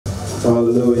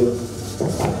Hallelujah.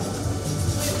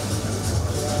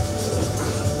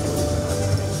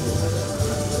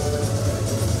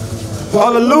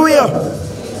 Hallelujah.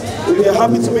 If you're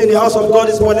happy to be in the house of God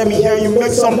this morning, let me hear you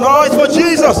make some noise for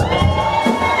Jesus.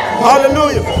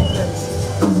 Hallelujah.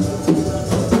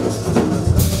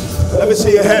 Let me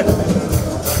see your hand.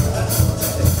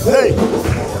 Hey.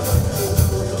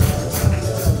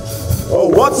 Oh,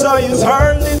 water you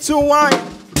turned into wine.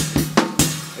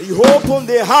 You open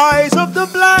the eyes of the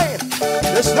blind.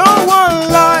 There's no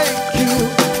one like you.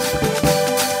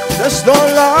 There's no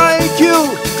one like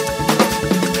you.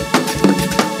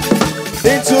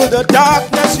 Into the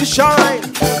darkness you shine,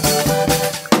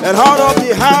 and out of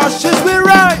the ashes we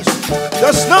rise.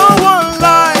 There's no one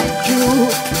like you.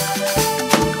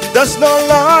 There's no one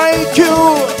like you.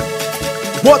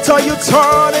 What are you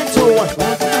turning to wine?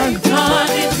 What are you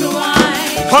turning to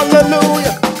wine?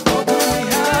 Hallelujah. Open the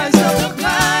eyes of the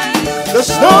blind. There's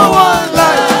no one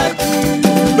like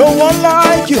you. No one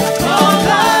like you. No one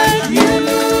like you.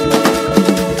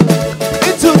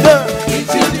 Into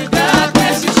the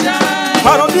darkness you shine.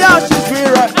 out of the ashes we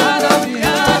rise. Out of the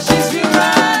ashes we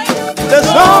rise. There's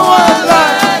no one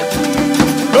like you.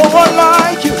 No one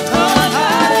like you. No one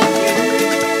like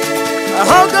you.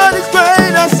 How God is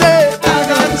great, I say. Our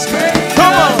God is great.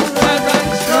 Come on. Our God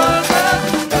is stronger.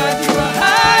 God, you are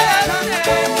higher than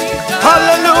every God.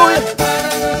 Hallelujah.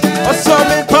 Awesome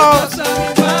in power. Awesome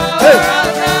in power. Hey.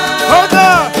 Our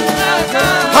God. How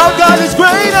God. How God is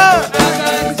greater. Our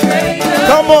God is greater.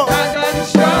 Come on. Our God is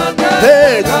stronger.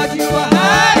 Hey. God, you are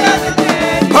higher than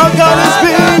every How God is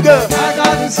bigger. Our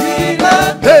God is healer.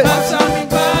 Hey. Awesome in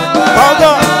power. How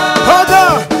God. How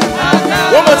God. Our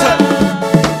God. One more time.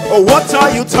 Oh, what are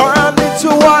you turning to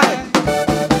wine?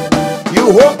 You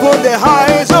open the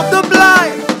eyes of the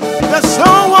blind. There's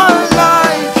no one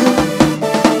like you.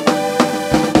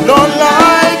 None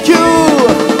like you.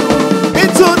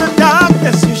 Into the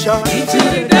darkness you shine. Into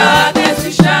the darkness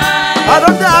we shine. Out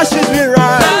of the ashes we Out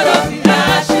rise. of the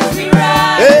ashes we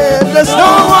rise. Hey, there's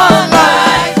no one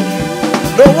like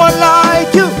you. no one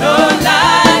like you. No one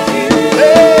like you.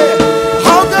 Hey,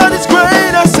 how God is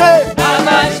great, I say. Our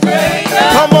God is greater.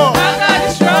 Come on. Our God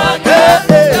is stronger. Hey,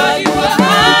 hey. God, you are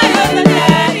higher than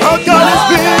any. Our God is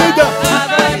bigger. Our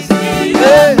God is healer.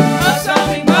 Hey. Awesome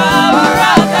in power.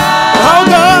 Our God. How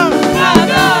God, Our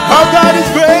God. how God is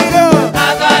greater.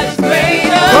 Our God is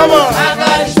greater. Come on. Our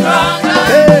God is stronger.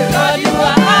 Hey. God, you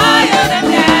are higher than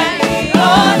any.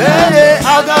 Hey, hey,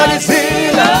 how God is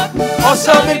healer.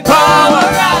 Awesome in power.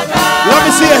 Let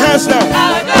me see your hands now.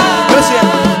 Let me see it.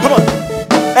 Come on.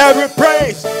 Every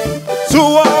praise to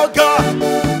our God.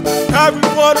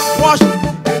 Everyone is worship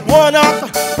in one altar.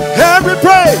 Every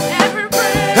praise. Every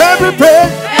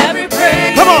praise. Every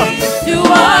praise. Come on. To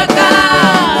our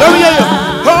God. Let me hear you.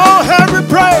 Oh, every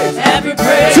praise. Every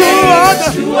praise. To our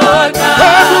God. To our God.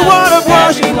 Everyone of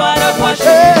worship. Everyone of worship.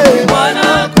 Hey. Everyone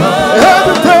of God.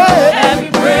 Every praise. Every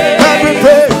praise. Every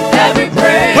praise. Every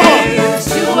praise. Come on.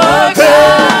 To our Hey.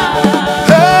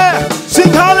 God. Hey.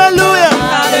 Sing hallelujah.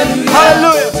 Hallelujah.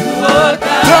 Hallelujah. To our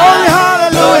God. Glory,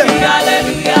 hallelujah. Glory,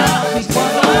 hallelujah. He's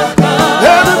one of God.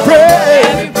 Every praise.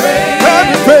 Every praise.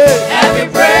 Every praise. Every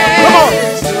praise. Come on.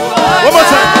 To our One more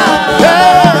time. God.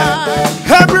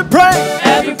 Hey. Every praise.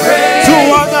 Every praise. To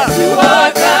our God. To our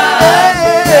God.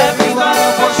 Hey. Everyone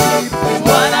of worship is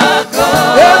one of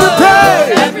God. Every praise.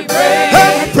 Every praise.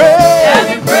 Every praise.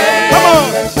 Every praise. Come on.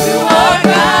 To our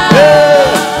God.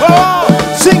 Yeah.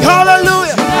 Oh, sing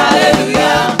hallelujah.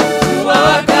 Hallelujah. To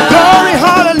our God. Glory,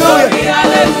 hallelujah. Glory,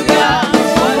 hallelujah.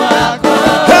 Is one of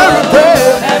God. Every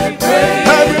praise. Every praise.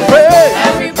 Every praise.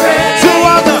 Every praise. To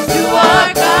our God. To our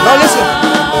God. Now listen.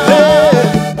 Hey.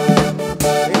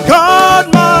 God,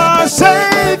 my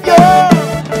Savior.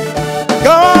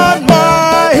 God,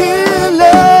 my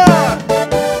healer.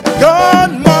 God,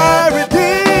 my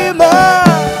redeemer.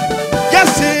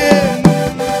 Yes, He is.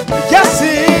 Yes, He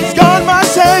is. God, my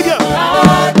Savior.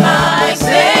 God, my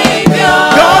Savior.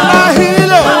 God, my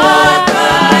healer. God,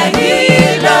 my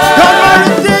healer. God, my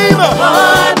redeemer.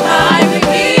 God, my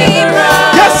redeemer.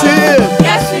 Yes, He is.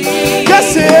 Yes, He is.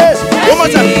 Yes, He is. One more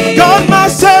time. God, my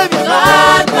Savior.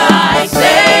 God, my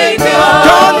Savior.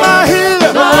 God, my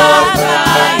healer. God,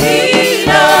 my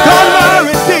healer. God, my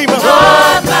redeemer.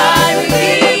 God, my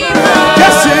redeemer.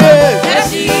 Yes, He is.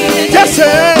 Yes, He is. Yes, He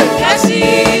is. Yes, He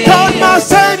is. God, my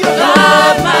Savior.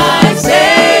 God, my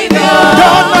Savior.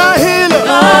 God, my healer.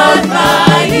 God,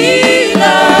 my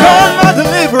healer. God, my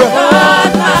deliverer.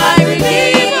 God, my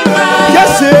redeemer.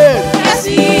 Yes, He is. Yes,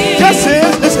 He is. Yes, He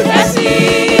is. Listen. Yes, He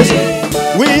is.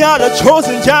 We are the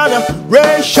chosen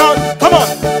generation. Come on.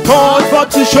 Called for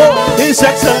to show His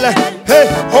excellence. Hey,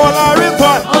 all I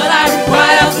require. All I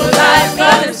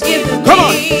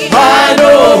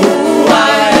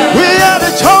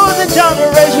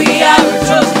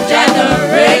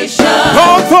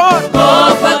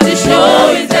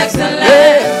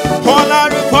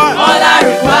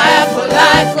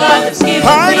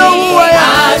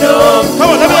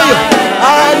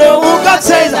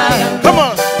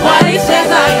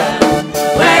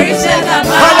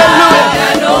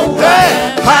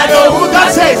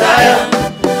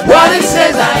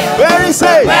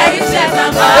say. Where He says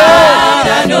I'm at,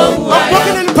 I know who I I'm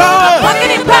walking am. in power.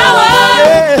 Walking in power.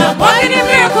 Yeah. I'm walking in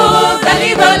miracles. I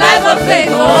live a life of faith.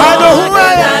 I know who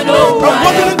I am. I know who I'm I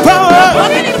walking am. in power.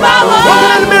 Walking in power.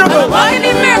 Walking in miracles. I'm walking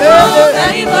in miracles. I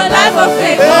live a life of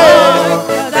faith.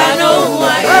 Because I know who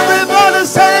I am. Everybody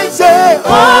say,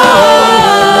 Oh,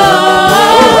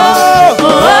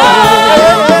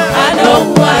 I know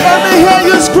who I let am. me hear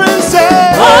you scream, say, I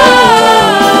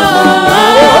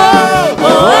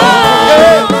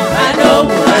know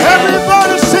who I am.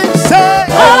 everybody sing, say,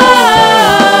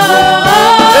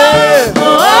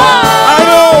 I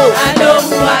know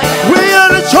who I am. we are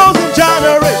the chosen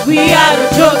generation. We are the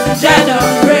chosen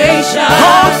generation.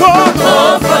 Come for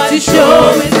to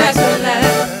show His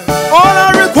excellence. all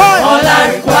I require,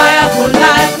 For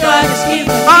life, God is giving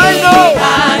me.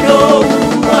 I know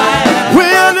who I am. we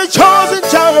are the chosen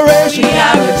generation. We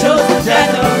are the chosen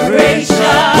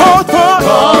generation. Come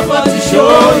For to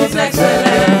show His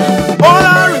excellence. all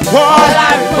I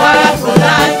require, For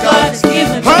life, God is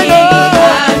giving me. I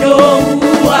know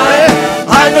who I am.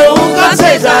 I know who God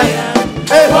says I am.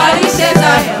 What He says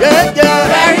I am. Yeah, yeah.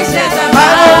 Where He says I'm I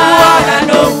know who I at. I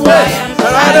know who I am.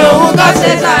 And I know who God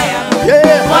says I